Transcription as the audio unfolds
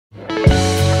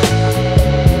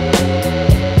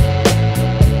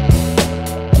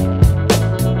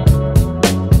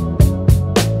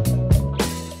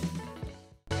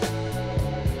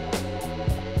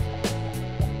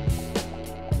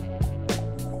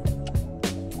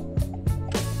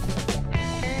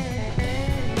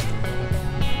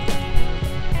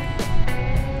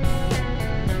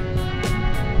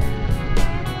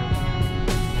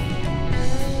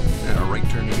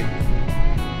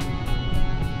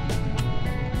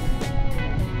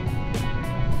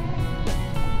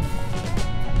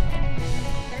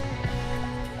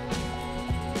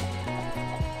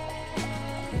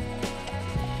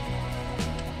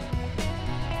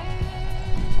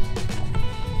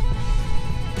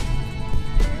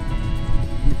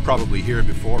probably here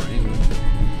before, eh?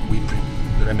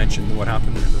 Did I mention what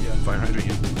happened there? The fire hydrant.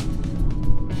 Yeah.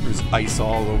 There's ice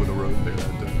all over the road there.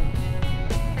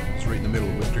 It's right in the middle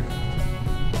of winter.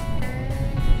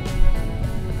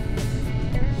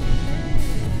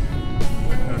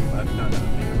 Turn left on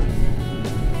Bailey.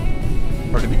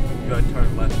 Pardon me? You gotta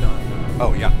turn left on.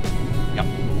 Oh yeah, yeah.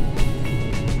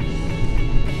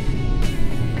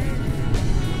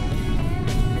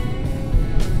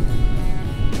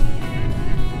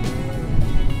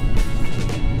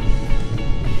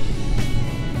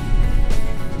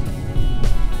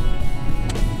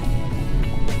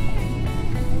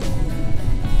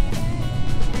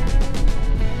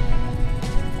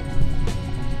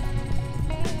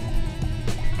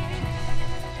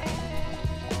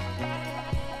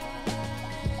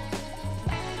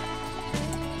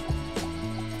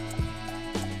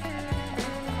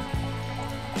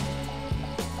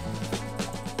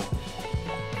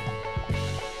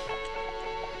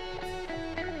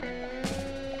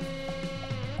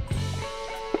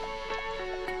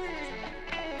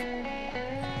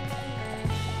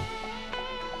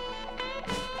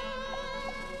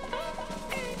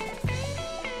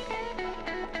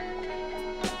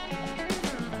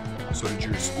 So did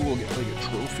your school get like a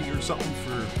trophy or something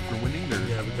for winning? Or?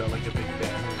 Yeah, we got like a big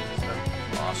banner and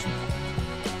stuff. Awesome.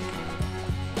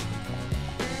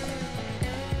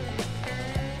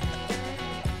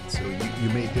 So you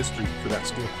made history for that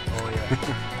school. Oh yeah.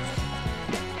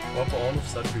 Well, for all of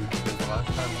Sudbury, because the last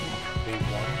time they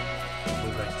won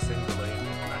was like single A in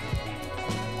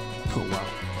 1980. Oh wow.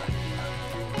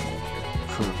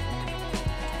 Huh.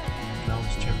 Now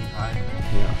it's Cherry High.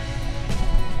 Yeah.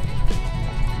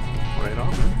 Right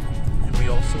on, man. And we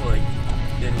also like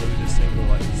didn't lose a single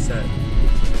like set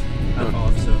at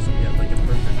off, so we had like a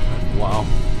perfect run. Wow.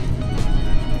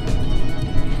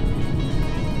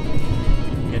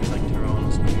 Against like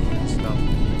Toronto School and stuff.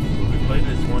 We played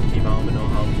this one team. I don't know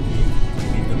how we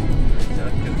beat them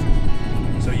exactly.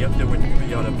 So you have to win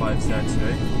 3 out of 5 sets,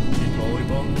 right? In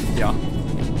volleyball. Yeah.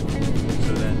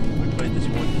 So then we played this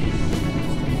one team.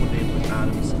 One name was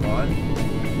Adam Scott.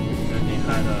 And they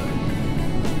had a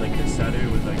like the setter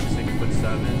was like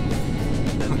 6'7",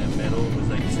 then the middle was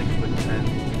like 6'10",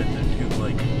 then the two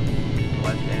like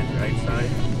left and right side,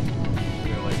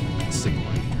 they were like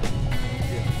Sigma.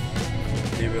 yeah,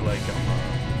 they were like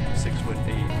 6'8", or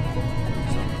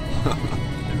something.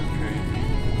 They were crazy.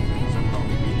 Somehow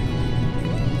we beat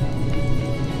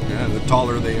them. Yeah, the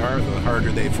taller they are, the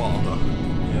harder they fall, though.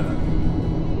 Yeah.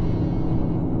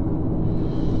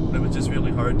 But it was just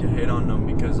really hard to hit on them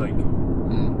because like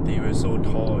they were so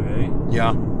tall, right?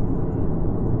 Yeah.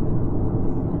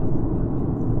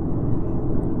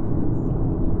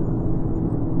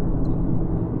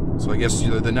 So I guess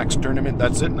the next tournament,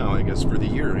 that's it now, I guess, for the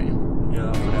year, right?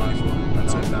 Yeah, that was the last one.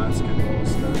 That's That's it. basketball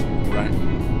stuff. Right.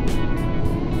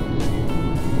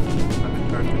 I've been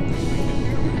tournament this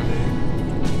weekend, Thursday.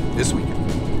 This weekend.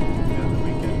 Yeah, the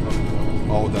weekend coming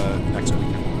up. Oh, the next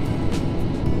weekend.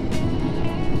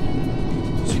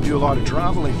 So you do a lot of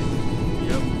traveling.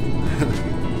 Yep.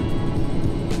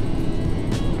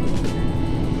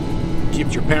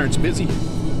 Keeps your parents busy. It's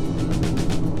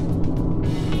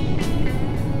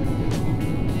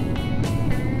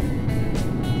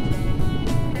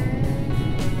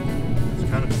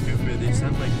kind of stupid. They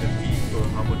sent like the fee for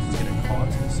how much it's gonna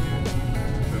cost this year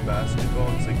for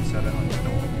basketball. It's like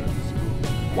 $700 for the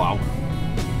school. Wow.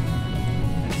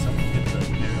 And some kids that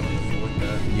barely afford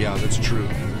that. Yeah, that's true.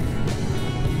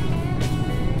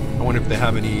 I wonder if they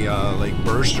have any like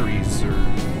bursaries or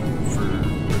for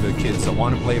the kids that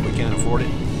want to play but can't afford it.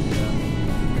 Yeah.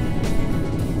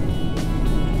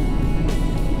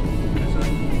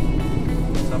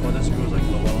 There's some other schools like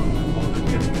Llewellyn, all the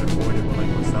kids can afford it, but like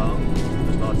LaSalle,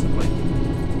 there's lots of like,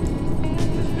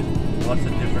 there's lots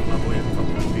of different level income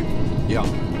people. Yeah.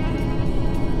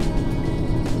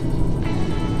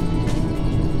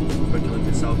 But like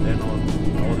the South End, all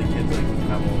the kids like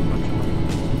have a whole bunch of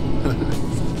money.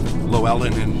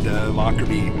 Llewellyn and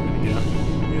Lockerbie. Yeah.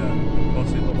 Yeah,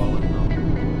 mostly Llewellyn now.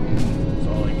 It's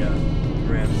all like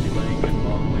Ramsey Lake and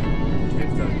Long Lake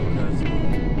kids that go to that school.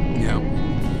 Yeah.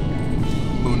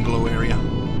 Moonglow area.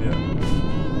 Yeah.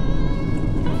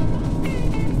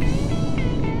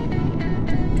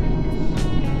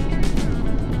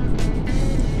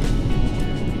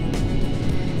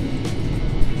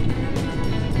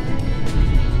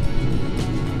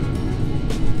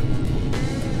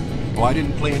 Well, I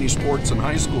didn't play any sports in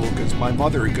high school because my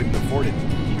mother couldn't afford it.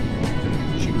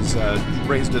 She was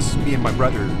raised us, me and my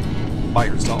brother, by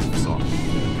herself, so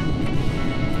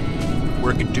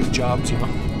working 2 jobs, you know,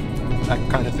 that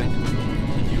kind of thing.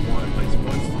 Did you want to play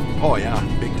sports? Oh yeah,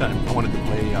 big time. I wanted to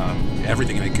play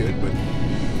everything I could, but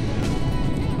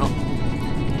no.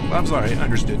 Well, I'm sorry, I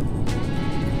understood. You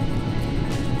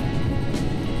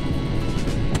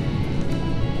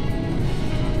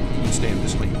can stay in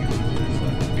this lane here.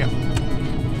 Yeah.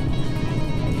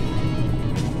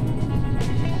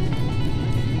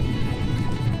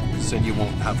 Said you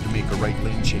won't have to make a right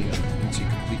lane change once you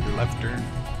complete your left turn.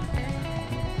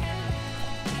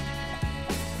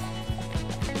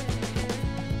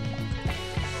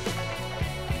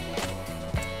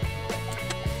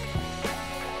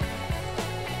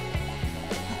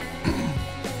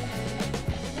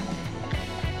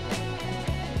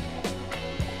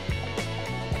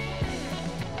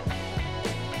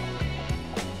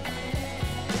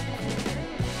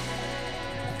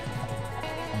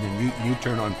 You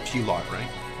turn on P.4, right?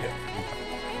 Yeah.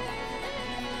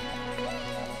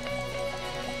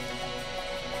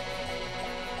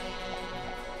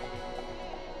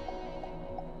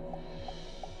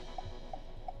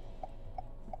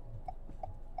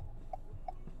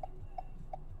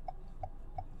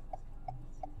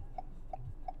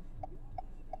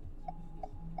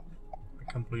 I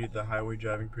completed the highway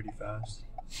driving pretty fast.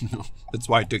 That's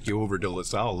why I took you over to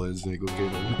LaSalle. Is like, okay,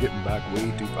 we're getting back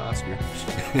way too fast here.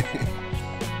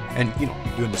 And you know,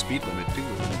 you're doing the speed limit too.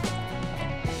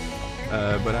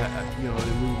 But you know,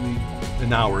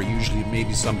 an hour usually,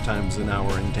 maybe sometimes an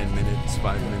hour and 10 minutes,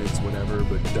 5 minutes, whatever.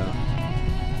 But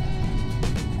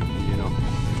you know,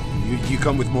 you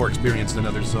come with more experience than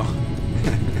others, so.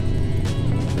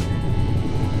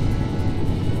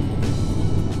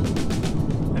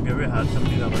 Have you ever had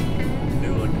somebody that like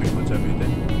knew like pretty much everything?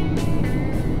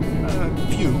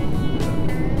 Few.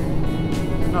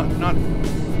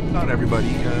 Not everybody.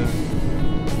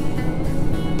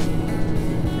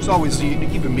 There's always,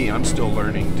 even me, I'm still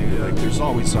learning too. Like, there's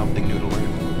always something new to learn.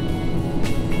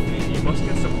 You must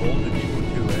get some older people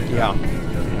too, eh? Yeah.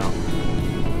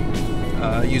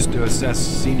 I used to assess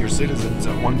senior citizens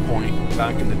at one point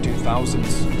back in the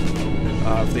 2000s.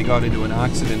 If they got into an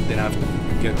accident, they'd have to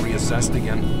get reassessed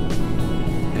again.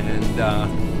 And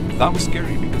that was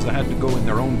scary because I had to go in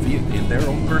their own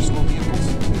personal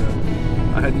vehicles.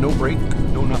 I had no brake,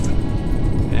 no nothing.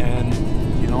 And,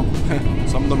 you know,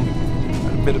 some of them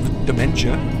had a bit of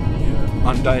dementia,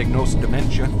 undiagnosed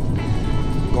dementia,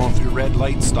 going through red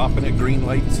lights, stopping at green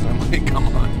lights. I'm like, come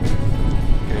on.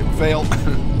 Okay, fail.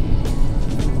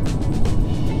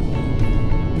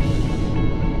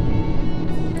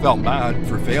 Felt bad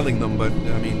for failing them, but,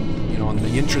 I mean, you know, in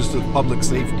the interest of public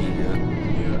safety,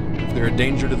 if they're a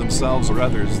danger to themselves or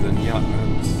others, then yeah,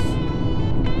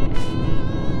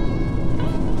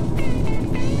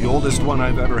 the oldest one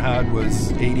I've ever had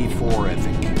was 84, I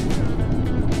think.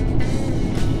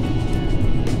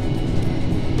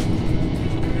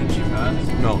 Did she pass?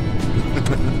 No.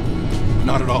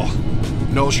 Not at all.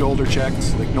 No shoulder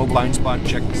checks, like no blind spot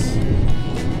checks.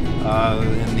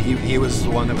 And he was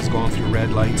the one that was going through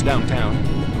red lights downtown,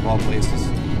 of all places.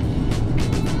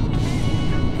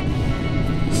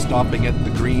 Stopping at the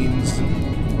greens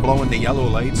and blowing the yellow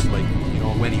lights, like, you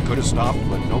know, when he could have stopped,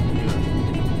 but nope.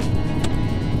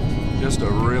 Just a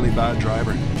really bad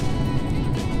driver.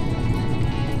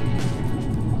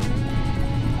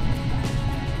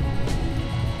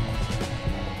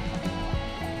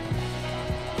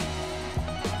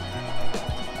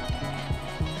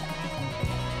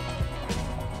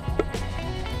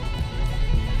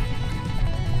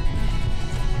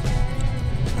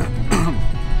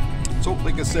 So,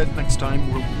 like I said, next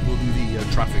time we'll do the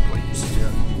traffic lights. Yeah.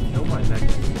 You know my next, I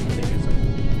think it's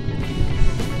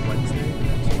like Wednesday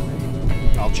next week.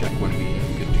 I'll check when we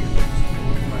get to your place.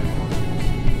 My phone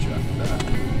check that.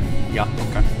 Yeah,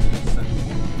 okay.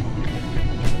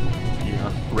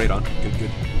 Yeah, right on. Good,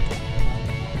 good.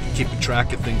 Keeping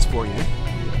track of things for you.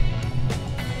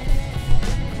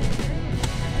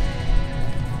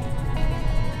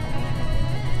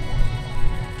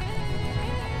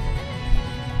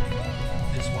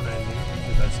 This one I knew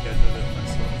because I scheduled it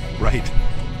myself. Right.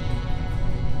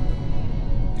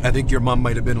 I think your mom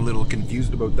might have been a little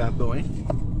confused about that, though, eh?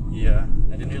 Yeah,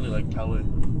 I didn't really like tell her.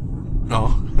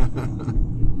 No.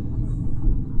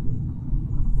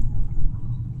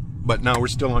 But now we're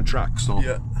still on track, so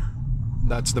Yeah.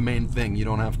 that's the main thing. You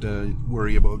don't have to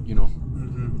worry about, you know.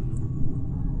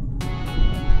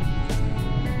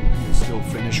 You'll still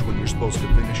finish when you're supposed to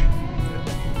finish.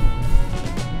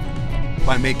 If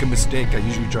I make a mistake, I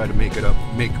usually try to make up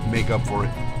for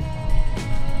it.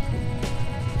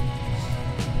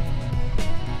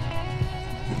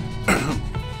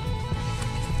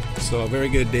 So very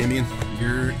good, Damien.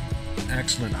 You're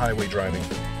excellent highway driving.